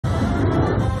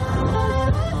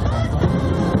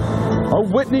A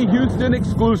Whitney Houston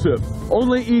exclusive.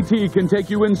 Only E.T. can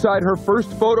take you inside her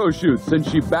first photo shoot since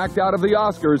she backed out of the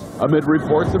Oscars amid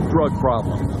reports of drug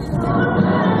problems.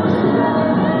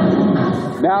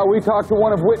 Now we talk to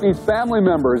one of Whitney's family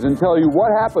members and tell you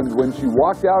what happened when she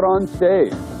walked out on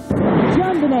stage.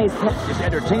 It's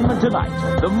Entertainment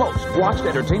Tonight, the most watched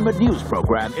entertainment news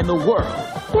program in the world.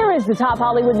 Here is the top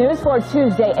Hollywood news for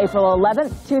Tuesday, April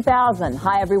 11th, 2000.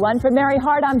 Hi, everyone. From Mary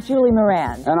Hart, I'm Julie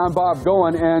Moran. And I'm Bob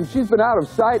Goen, and she's been out of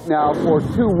sight now for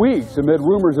 2 weeks amid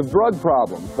rumors of drug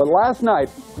problems. But last night,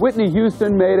 Whitney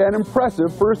Houston made an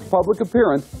impressive first public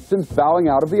appearance since bowing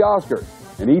out of the Oscars.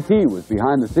 And E.T. was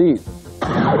behind the scenes.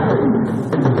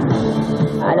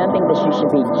 I don't think that she should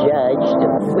be judged.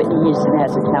 Whitney Houston has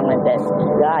a talent that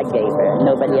God gave her.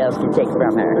 Nobody else can take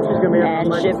from her. And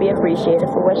should be appreciated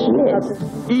for what she is.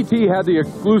 E.T. had the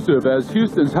exclusive as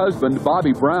Houston's husband,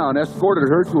 Bobby Brown, escorted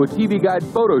her to a TV Guide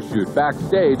photo shoot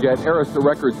backstage at Arista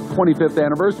Records' 25th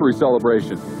anniversary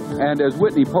celebration. And as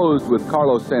Whitney posed with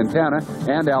Carlos Santana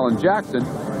and Alan Jackson,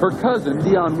 her cousin,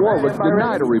 Dionne Warwick,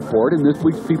 denied a report in this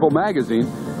week's People magazine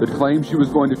that claimed she was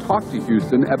going to talk to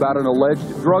Houston about an alleged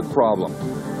drug problem.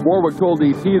 Warwick told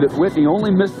E.T. that Whitney only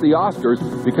missed the Oscars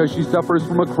because she suffers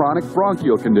from a chronic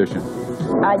bronchial condition.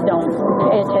 I don't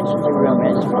pay attention to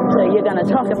rumors, so you're going to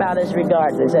talk about us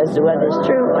regardless as to whether it's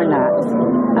true or not.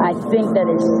 I think that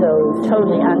is so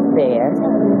totally unfair,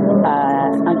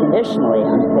 unconditionally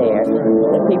unfair,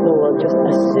 that people will just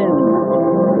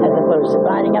assume as opposed to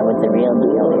finding out what the real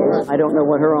deal is. I don't know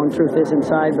what her own truth is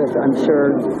inside, but I'm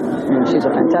sure she's a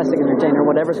fantastic entertainer.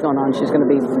 Whatever's going on, she's going to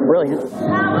be brilliant.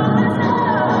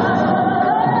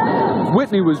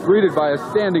 Whitney was greeted by a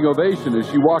standing ovation as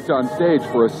she walked on stage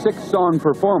for a 6-song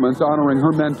performance honoring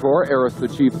her mentor, Arista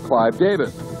chief Clive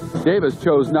Davis. Davis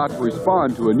chose not to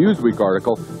respond to a Newsweek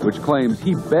article which claims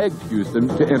he begged Houston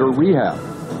to enter rehab.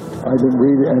 I didn't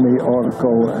read any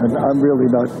article, and I'm really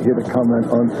not here to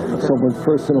comment on someone's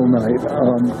personal night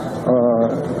on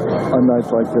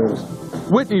nights like this.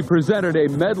 Whitney presented a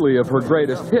medley of her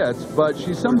greatest hits, but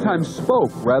she sometimes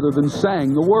spoke rather than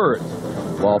sang the words,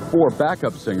 while 4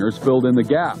 backup singers filled in the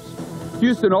gaps.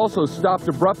 Houston also stopped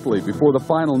abruptly before the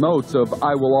final notes of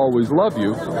I Will Always Love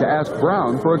You to ask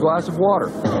Brown for a glass of water.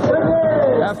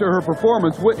 After her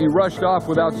performance, Whitney rushed off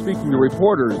without speaking to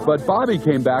reporters, but Bobby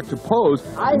came back to pose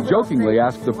and jokingly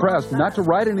asked the press not to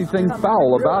write anything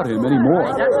foul about him anymore.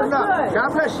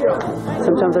 God bless you.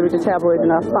 Sometimes I read the tabloids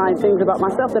and I find things about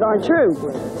myself that aren't true.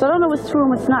 So I don't know what's true and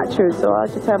what's not true, so I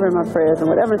just have her in my prayers, and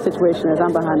whatever the situation is,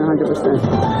 I'm behind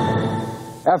 100%.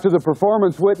 After the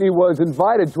performance, Whitney was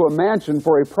invited to a mansion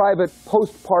for a private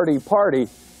post-party party,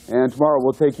 and tomorrow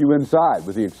we'll take you inside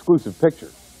with the exclusive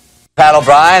picture. Pat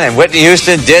O'Brien and Whitney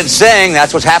Houston did sing.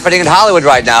 That's what's happening in Hollywood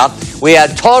right now. We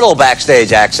had total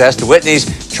backstage access to Whitney's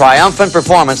triumphant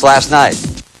performance last night.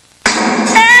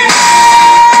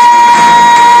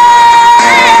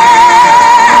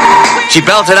 She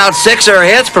belted out 6 of her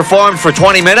hits, performed for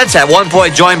 20 minutes, at one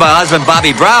point joined by husband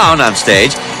Bobby Brown on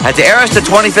stage at the Arista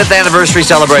 25th anniversary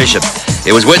celebration.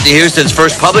 It was Whitney Houston's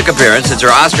first public appearance since her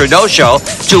Oscar no-show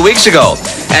 2 weeks ago.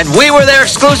 And we were there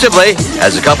exclusively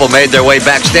as the couple made their way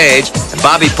backstage and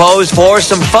Bobby posed for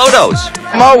some photos.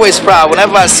 I'm always proud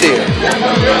whenever I see her.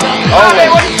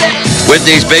 Always.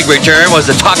 Whitney's big return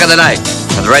was the talk of the night.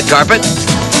 On the red carpet,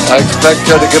 I expect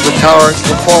her to give a towering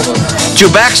performance. To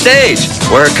backstage,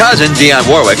 where her cousin, Dionne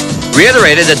Warwick,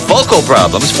 reiterated that vocal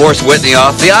problems forced Whitney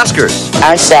off the Oscars.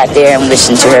 I sat there and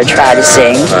listened to her try to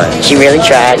sing. Right. She really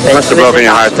tried. But must have broken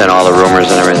your heart then, all the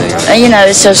rumors and everything. You know,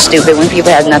 it's so stupid when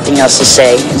people have nothing else to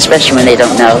say, especially when they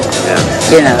don't know. Yeah.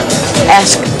 You know,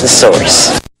 ask the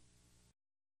source.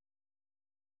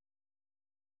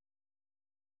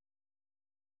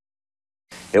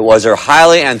 It was her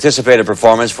highly anticipated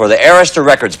performance for the Arista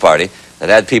Records party that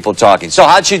had people talking. So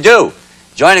how'd she do?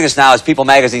 Joining us now is People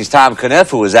Magazine's Tom Caniff,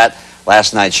 who was at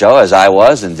last night's show, as I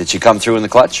was, and did she come through in the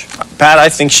clutch? Pat, I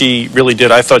think she really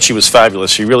did. I thought she was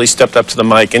fabulous. She really stepped up to the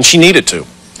mic, and she needed to.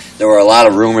 There were a lot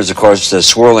of rumors, of course,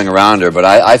 swirling around her, but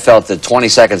I felt that 20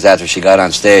 seconds after she got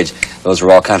on stage, those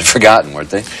were all kind of forgotten, weren't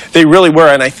they? They really were,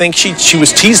 and I think she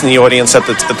was teasing the audience at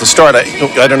the start. I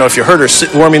don't know if you heard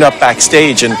her warming up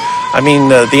backstage, and I mean,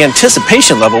 the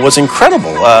anticipation level was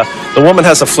incredible. The woman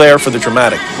has a flair for the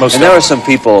dramatic. And there were some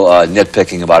people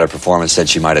nitpicking about her performance, said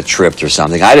she might have tripped or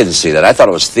something. I didn't see that. I thought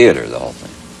it was theater, the whole thing.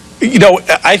 You know,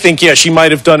 I think, yeah, she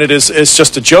might have done it as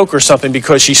just a joke or something,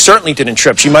 because she certainly didn't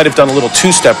trip. She might have done a little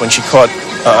two-step when she caught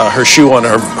her shoe on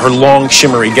her long,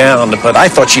 shimmery gown, but I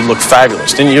thought she looked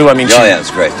fabulous, didn't you? I mean, yeah,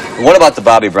 it's great. What about the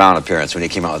Bobby Brown appearance when he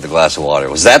came out with the glass of water?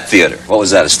 Was that theater? What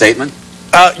was that, a statement?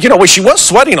 You know, well, she was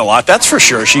sweating a lot, that's for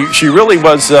sure. She really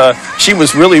was, she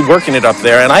was really working it up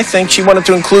there, and I think she wanted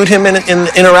to include him in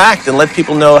interact and let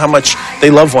people know how much they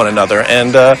love one another,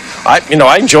 and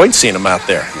I enjoyed seeing him out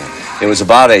there. It was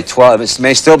about a 12, it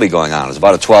may still be going on, it was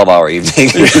about a 12-hour evening.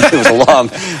 It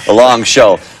was a long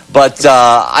show. But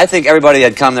I think everybody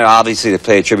had come there, obviously, to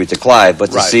pay a tribute to Clive,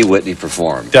 but to see Whitney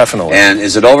perform. Definitely. And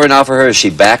is it over now for her? Is she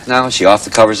back now? Is she off the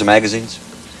covers of magazines?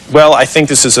 Well, I think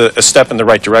this is a step in the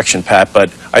right direction, Pat, but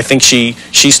I think she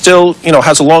still, you know,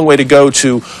 has a long way to go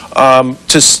to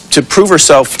prove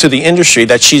herself to the industry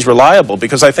that she's reliable,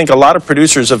 because I think a lot of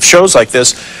producers of shows like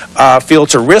this feel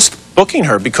it's a risk booking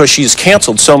her because she's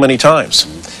canceled so many times.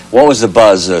 What was the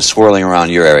buzz swirling around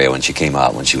your area when she came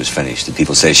out, when she was finished? Did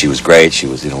people say she was great? She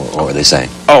was, you know, what were they saying?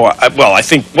 Oh, well, I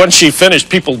think once she finished,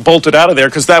 people bolted out of there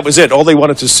because that was it. All they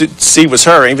wanted to see was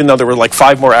her, even though there were like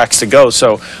 5 more acts to go.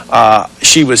 So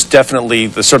she was definitely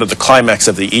the sort of the climax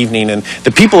of the evening. And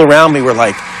the people around me were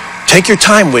like, take your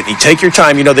time, Whitney, take your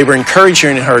time. You know, they were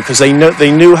encouraging her because they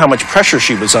knew how much pressure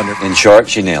she was under. In short,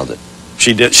 she nailed it.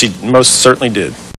 She did. She most certainly did.